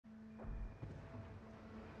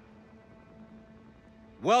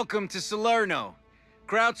Welcome to Salerno.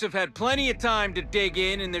 Krauts have had plenty of time to dig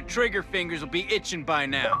in, and their trigger fingers will be itching by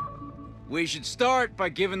now. We should start by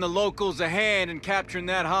giving the locals a hand in capturing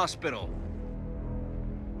that hospital.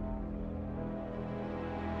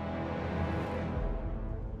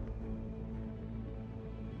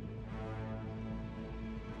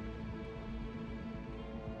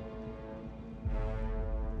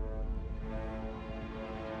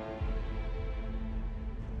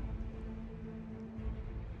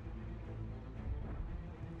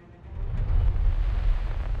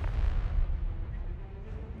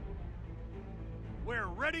 We're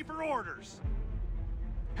ready for orders.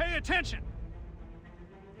 Pay attention.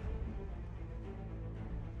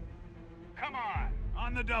 Come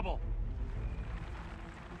on the double.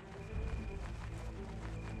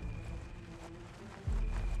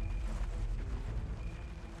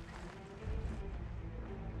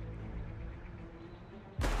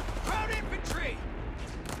 Crowd infantry!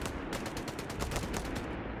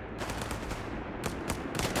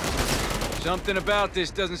 Something about this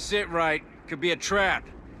doesn't sit right. Could be a trap.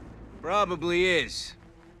 Probably is.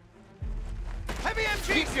 Heavy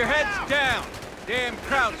MG! Keep your heads down! Damn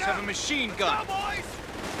Krauts have a machine gun! Boys!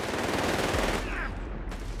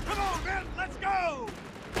 Come on, men, let's go!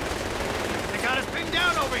 They got us pinned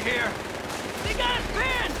down over here! They got us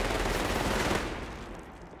pinned!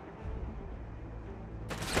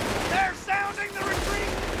 They're sounding the retreat!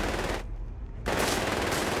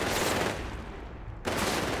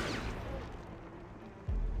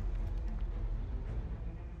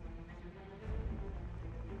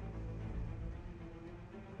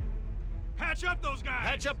 Patch up those guys!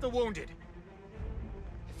 Patch up the wounded.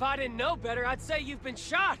 If I didn't know better, I'd say you've been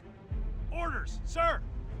shot. Orders, sir!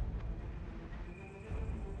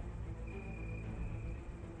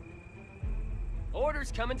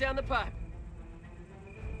 Orders coming down the pipe.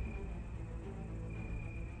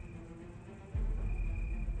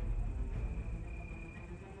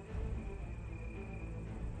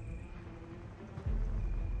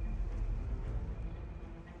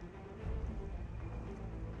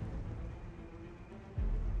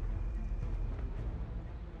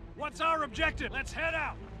 What's our objective? Let's head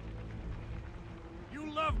out! You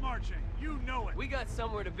love marching. You know it. We got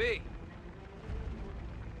somewhere to be.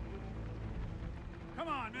 Come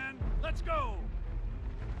on, men. Let's go!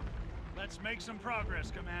 Let's make some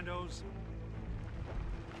progress, commandos.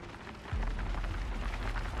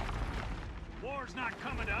 War's not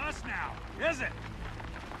coming to us now, is it?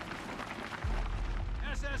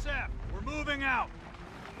 SSF, we're moving out.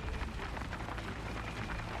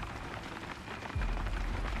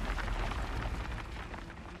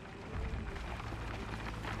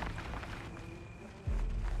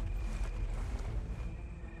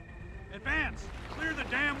 Advance! Clear the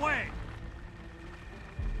damn way!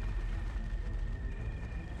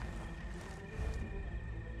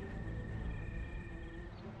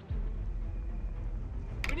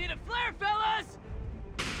 We need a flare, fellas!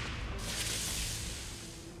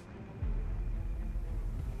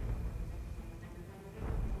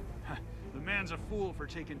 The man's a fool for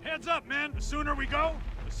taking... Heads up, men! The sooner we go,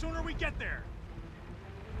 the sooner we get there.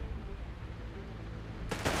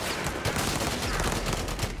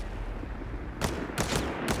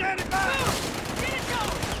 Standing by! Get it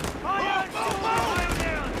going! Fire! Fire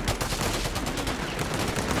down!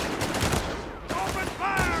 Open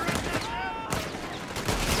fire!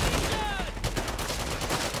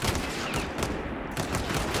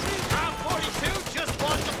 Round 42 just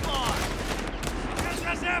wants the floor.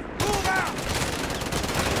 SSF, move out!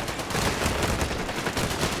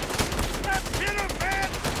 Let's hit him, man!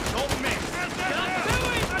 Don't miss. SSF! Do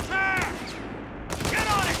it! Attack! Get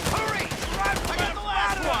on it! Hurry! Right I got the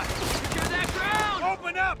last one! Secure that ground!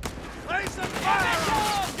 Open up! Lay some fire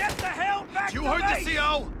on! Get the hell back You to heard base! the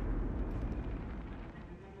CO?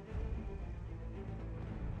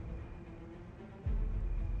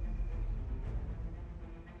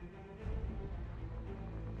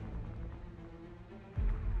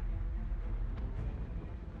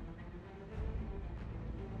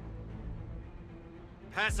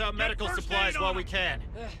 Pass out medical first supplies aid while on we him. can.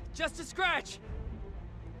 Just a scratch.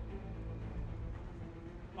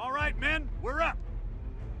 All right, men, we're up.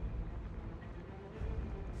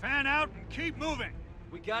 Fan out and keep moving.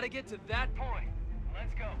 We gotta get to that point.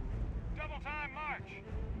 Let's go. Double time march.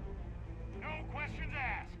 No questions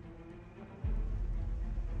asked.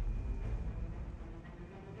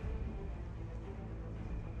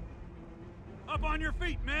 Up on your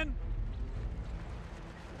feet, men.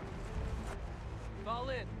 Fall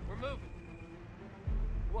in. We're moving.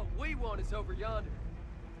 What we want is over yonder.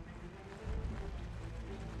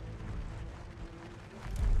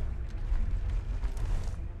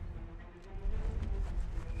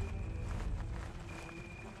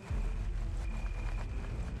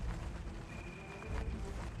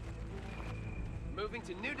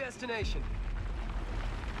 Moving to new destination.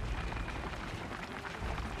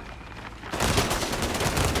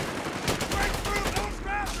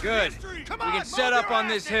 Good. We can set up on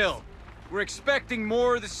this hill. We're expecting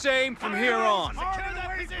more of the same from here on. Secure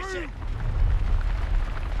that position!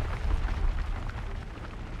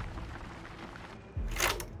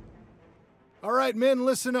 All right, men,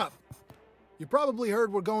 listen up. You probably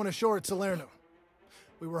heard we're going ashore at Salerno.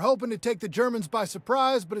 We were hoping to take the Germans by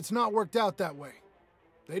surprise, but it's not worked out that way.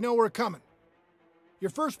 They know we're coming. Your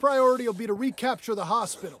first priority will be to recapture the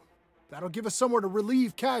hospital. That'll give us somewhere to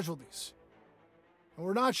relieve casualties. And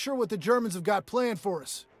we're not sure what the Germans have got planned for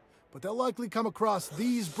us, but they'll likely come across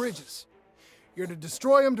these bridges. You're to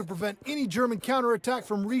destroy them to prevent any German counterattack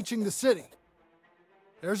from reaching the city.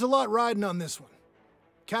 There's a lot riding on this one.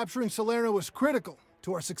 Capturing Salerno is critical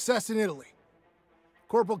to our success in Italy.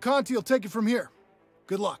 Corporal Conti will take it from here.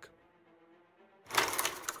 Good luck.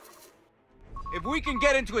 If we can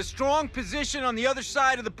get into a strong position on the other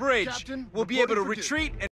side of the bridge, Captain, we'll be able to reporting for duty. retreat and